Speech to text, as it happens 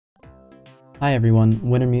Hi everyone,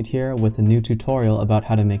 Wintermute here with a new tutorial about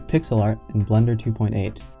how to make pixel art in Blender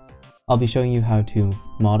 2.8. I'll be showing you how to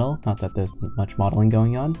model, not that there's much modeling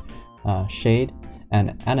going on, shade,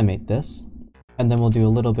 and animate this, and then we'll do a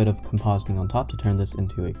little bit of compositing on top to turn this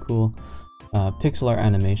into a cool pixel art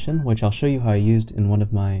animation, which I'll show you how I used in one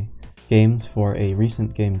of my games for a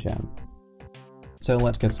recent game jam. So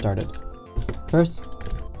let's get started. First,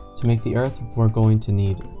 to make the Earth, we're going to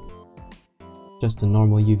need just a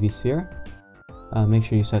normal UV sphere. Make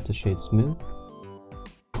sure you set to shade smooth,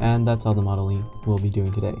 and that's all the modeling we'll be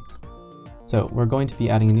doing today. So we're going to be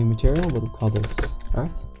adding a new material, we'll call this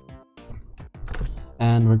Earth,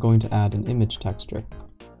 and we're going to add an image texture.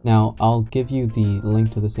 Now I'll give you the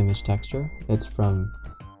link to this image texture. It's from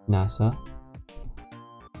NASA,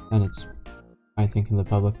 and it's, I think, in the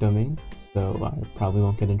public domain, so I probably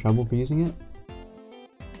won't get in trouble for using it.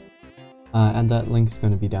 And that link's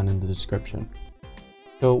going to be down in the description.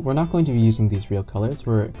 So we're not going to be using these real colors,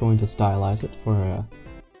 we're going to stylize it for a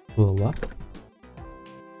cool look.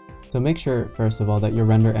 So make sure, first of all, that your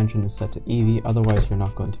render engine is set to Eevee, otherwise you're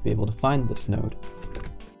not going to be able to find this node.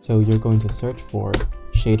 So you're going to search for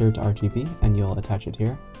SHADER to RGB, and you'll attach it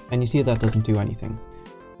here. And you see that doesn't do anything,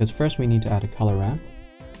 because first we need to add a color ramp,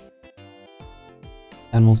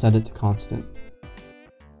 and we'll set it to constant.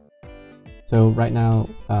 So right now,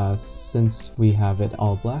 since we have it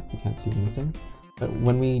all black, we can't see anything. But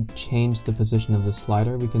when we change the position of the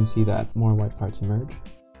slider, we can see that more white parts emerge.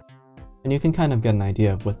 And you can kind of get an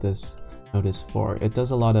idea of what this node is for. It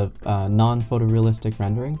does a lot of non-photorealistic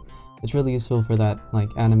rendering. It's really useful for that like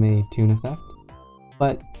anime toon effect.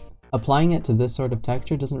 But applying it to this sort of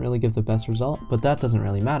texture doesn't really give the best result, but that doesn't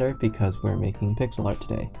really matter because we're making pixel art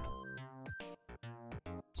today.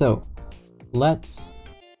 So let's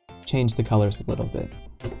change the colors a little bit.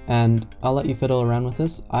 And I'll let you fiddle around with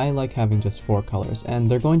this. I like having just 4 colors, and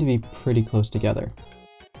they're going to be pretty close together.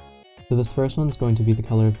 So this first one's going to be the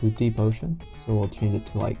color of the deep ocean, so we'll change it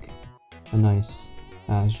to like a nice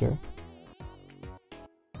azure.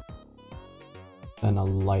 Then a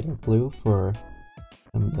lighter blue for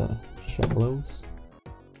some of the shallows.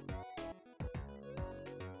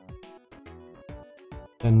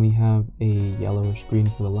 Then we have a yellowish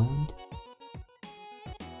green for the land.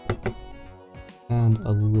 And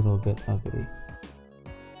a little bit of a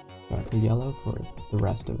darker yellow for the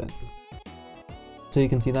rest of it. So you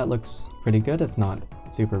can see that looks pretty good, if not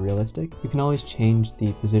super realistic. You can always change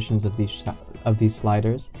the positions of these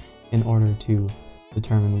sliders in order to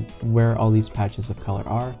determine where all these patches of color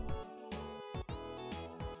are.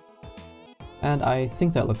 And I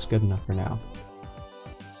think that looks good enough for now.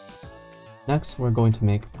 Next, we're going to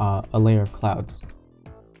make a layer of clouds.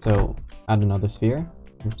 So add another sphere.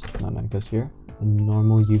 Oops, not an icosphere. A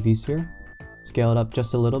normal UV sphere. Scale it up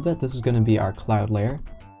just a little bit. This is going to be our cloud layer.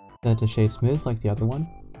 Set it to shade smooth like the other one.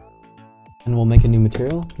 And we'll make a new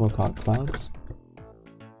material. We'll call it clouds.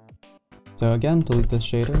 So again, delete this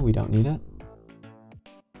shader. We don't need it.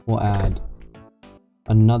 We'll add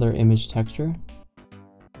another image texture,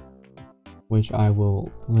 which I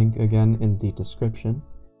will link again in the description.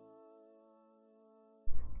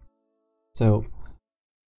 So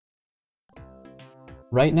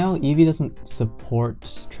right now, Eevee doesn't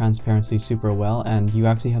support transparency super well, and you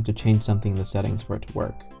actually have to change something in the settings for it to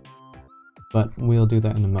work. But we'll do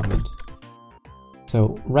that in a moment.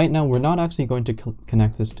 So right now, we're not actually going to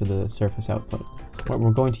connect this to the surface output. What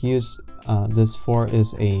we're going to use this for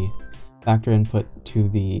is a vector input to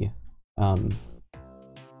the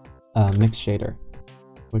mix shader,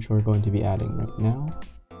 which we're going to be adding right now.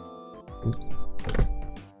 Oops.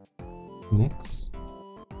 Mix.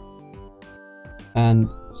 And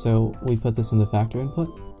so we put this in the factor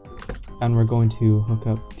input, and we're going to hook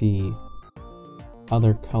up the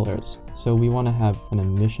other colors. So we want to have an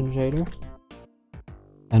emission shader,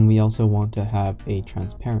 and we also want to have a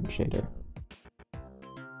transparent shader.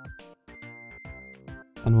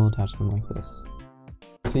 And we'll attach them like this.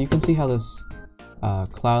 So you can see how this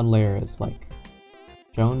cloud layer is like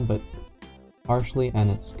shown, but partially,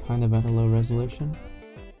 and it's kind of at a low resolution.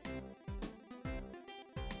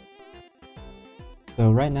 So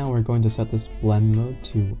right now we're going to set this blend mode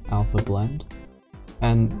to alpha blend.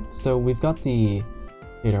 And so we've got the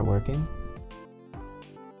shader working.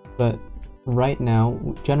 But right now,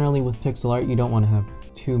 generally with pixel art, you don't want to have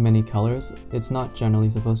too many colors. It's not generally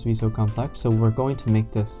supposed to be so complex, so we're going to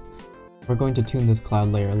make this, we're going to tune this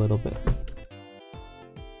cloud layer a little bit.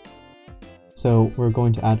 So we're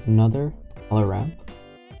going to add another color ramp,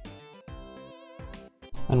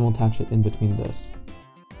 and we'll attach it in between this.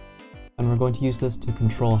 And we're going to use this to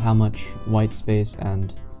control how much white space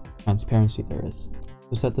and transparency there is.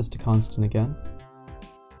 So set this to constant again.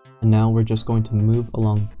 And now we're just going to move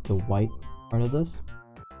along the white part of this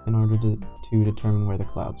in order to determine where the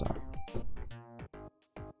clouds are.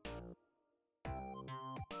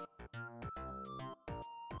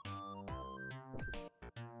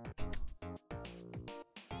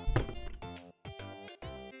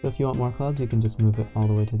 So if you want more clouds, you can just move it all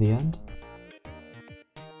the way to the end.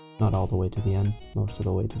 Not all the way to the end, most of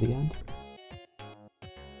the way to the end.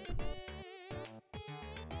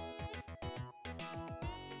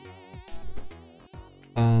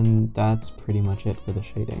 And that's pretty much it for the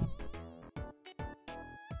shading.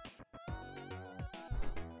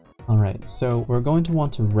 Alright, so we're going to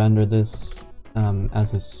want to render this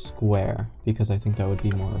as a square, because I think that would be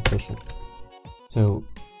more efficient. So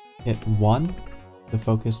hit 1 to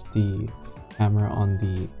focus the camera on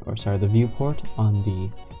the viewport on the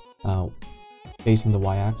facing the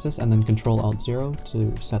y-axis, and then Control-Alt-0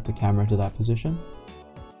 to set the camera to that position.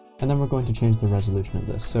 And then we're going to change the resolution of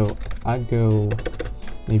this. So I'd go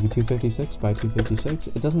maybe 256 by 256.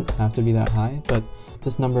 It doesn't have to be that high, but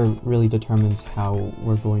this number really determines how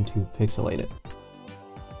we're going to pixelate it.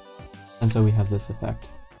 And so we have this effect.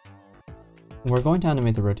 We're going to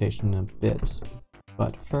animate the rotation a bit,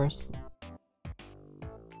 but first,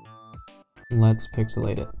 let's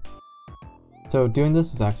pixelate it. So doing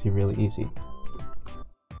this is actually really easy.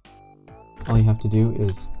 All you have to do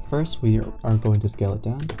is, first we are going to scale it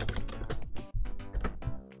down,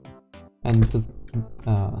 and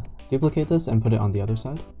duplicate this and put it on the other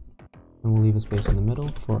side, and we'll leave a space in the middle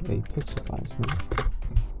for a pixelized now.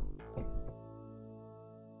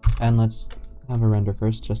 And let's have a render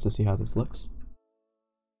first just to see how this looks.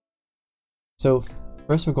 So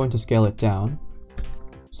first we're going to scale it down,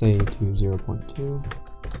 say to 0.2,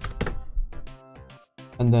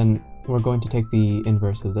 and then we're going to take the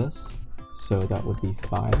inverse of this, so that would be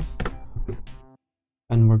 5,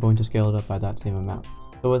 and we're going to scale it up by that same amount.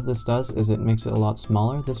 So what this does is it makes it a lot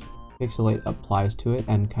smaller. This pixelate applies to it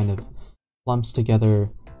and kind of lumps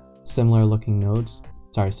together similar looking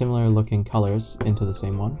colors into the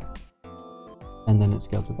same one, and then it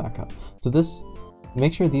scales it back up. So this,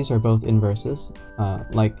 make sure these are both inverses,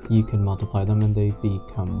 like you can multiply them and they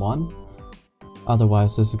become 1,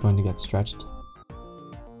 otherwise this is going to get stretched,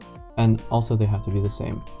 and also they have to be the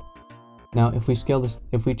same. Now if we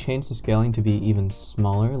change the scaling to be even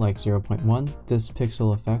smaller, like 0.1, this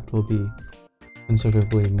pixel effect will be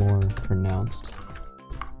considerably more pronounced.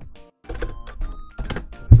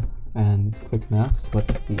 And quick maths,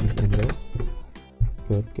 what's the inverse?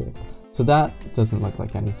 Good. So that doesn't look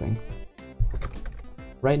like anything.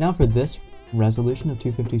 Right now for this resolution of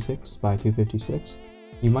 256 by 256,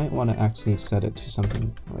 you might want to actually set it to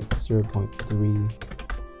something like 0.3.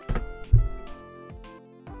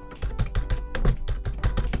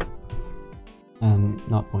 And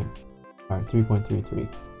 3.33.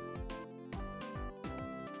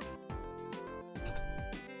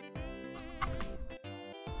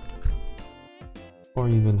 Or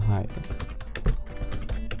even higher.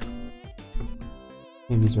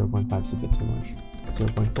 Maybe 0.5 is a bit too much.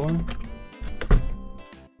 0.4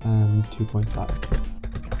 and 2.5.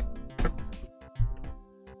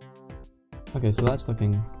 Okay, so that's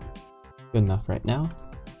looking good enough right now.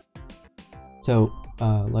 So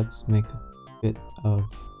let's make bit of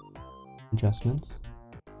adjustments.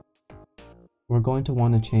 We're going to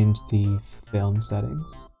want to change the film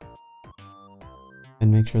settings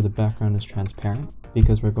and make sure the background is transparent,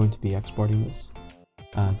 because we're going to be exporting this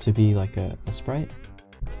to be like a sprite.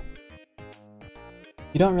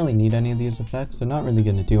 You don't really need any of these effects. They're not really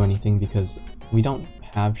going to do anything because we don't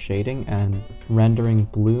have shading, and rendering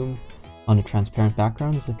bloom on a transparent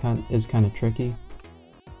background is kind of tricky,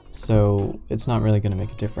 so it's not really going to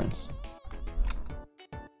make a difference.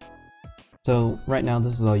 So right now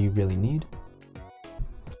this is all you really need,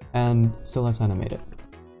 and so let's animate it.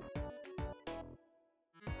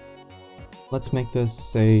 Let's make this,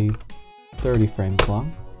 say, 30 frames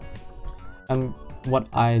long. And what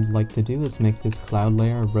I'd like to do is make this cloud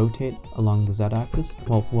layer rotate along the z-axis.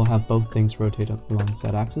 Well, we'll have both things rotate up along the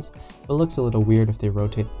z-axis, but it looks a little weird if they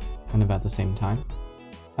rotate kind of at the same time.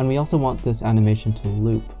 And we also want this animation to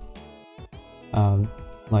loop.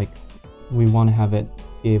 Like, we want to have it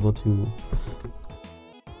be able to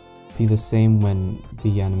be the same when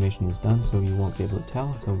the animation is done, so you won't be able to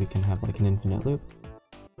tell, so we can have like an infinite loop.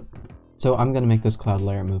 So I'm going to make this cloud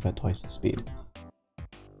layer move at twice the speed.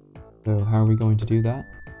 So how are we going to do that?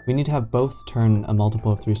 We need to have both turn a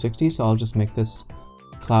multiple of 360, so I'll just make this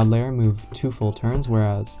cloud layer move 2 full turns,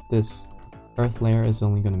 whereas this earth layer is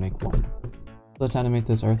only going to make 1. Let's animate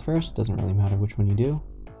this earth first, doesn't really matter which one you do.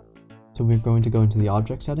 So we're going to go into the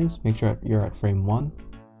object settings, make sure you're at frame 1.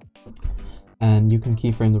 And you can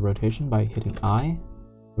keyframe the rotation by hitting I,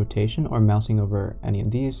 rotation, or mousing over any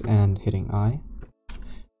of these and hitting I.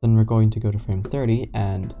 Then we're going to go to frame 30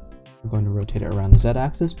 and we're going to rotate it around the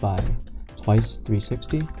Z-axis by twice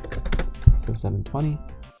 360, so 720.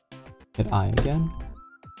 Hit I again.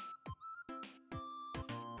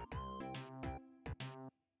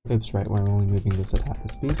 Oops, right, we're only moving this at half the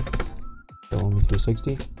speed, so only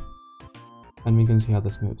 360. And we can see how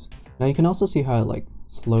this moves. Now you can also see how it like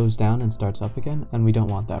slows down and starts up again, and we don't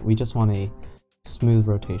want that. We just want a smooth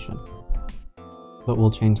rotation. But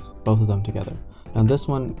we'll change both of them together. Now this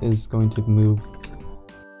one is going to move,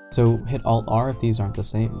 so hit Alt-R if these aren't the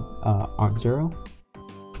same, aren't 0.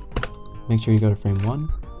 Make sure you go to frame 1.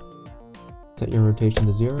 Set your rotation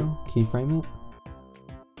to 0, keyframe it.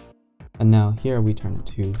 And now here we turn it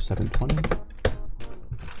to 720.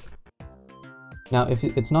 Now if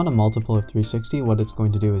it's not a multiple of 360, what it's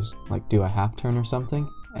going to do is like do a half turn or something,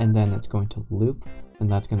 and then it's going to loop,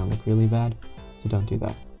 and that's going to look really bad, so don't do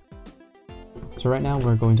that. So right now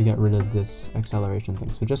we're going to get rid of this acceleration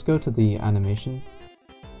thing. So just go to the animation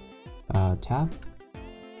tab,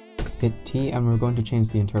 hit T, and we're going to change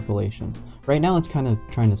the interpolation. Right now it's kind of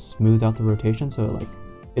trying to smooth out the rotation so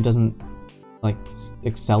it doesn't like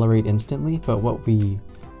accelerate instantly, but what we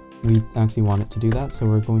actually want it to do that, so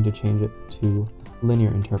we're going to change it to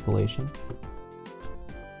linear interpolation.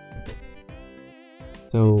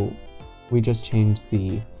 So we just changed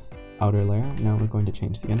the outer layer, now we're going to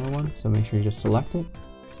change the inner one, so make sure you just select it,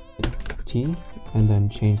 hit T, and then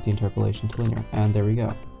change the interpolation to linear, and there we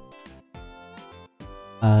go.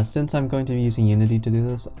 Since I'm going to be using Unity to do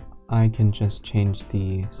this, I can just change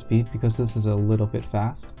the speed because this is a little bit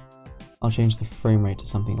fast. I'll change the frame rate to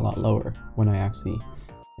something a lot lower when I actually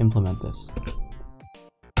implement this.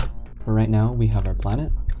 But right now we have our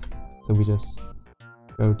planet, so we just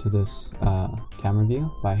go to this camera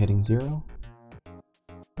view by hitting 0,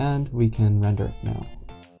 and we can render it now.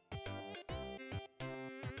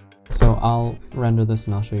 So I'll render this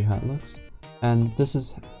and I'll show you how it looks. And this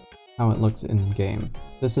is how it looks in game.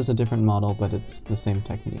 This is a different model, but it's the same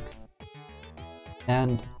technique.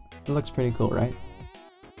 And it looks pretty cool, right?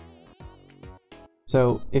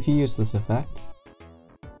 So if you use this effect,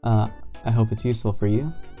 I hope it's useful for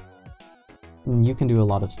you. You can do a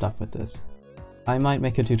lot of stuff with this. I might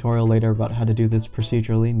make a tutorial later about how to do this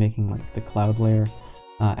procedurally, making like the cloud layer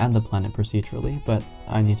and the planet procedurally, but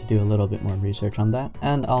I need to do a little bit more research on that,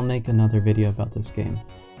 and I'll make another video about this game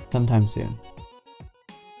sometime soon.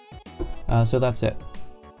 So that's it.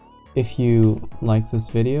 If you like this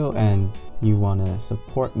video and you want to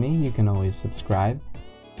support me, you can always subscribe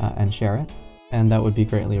and share it, and that would be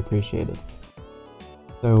greatly appreciated.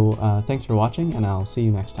 So thanks for watching, and I'll see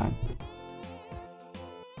you next time.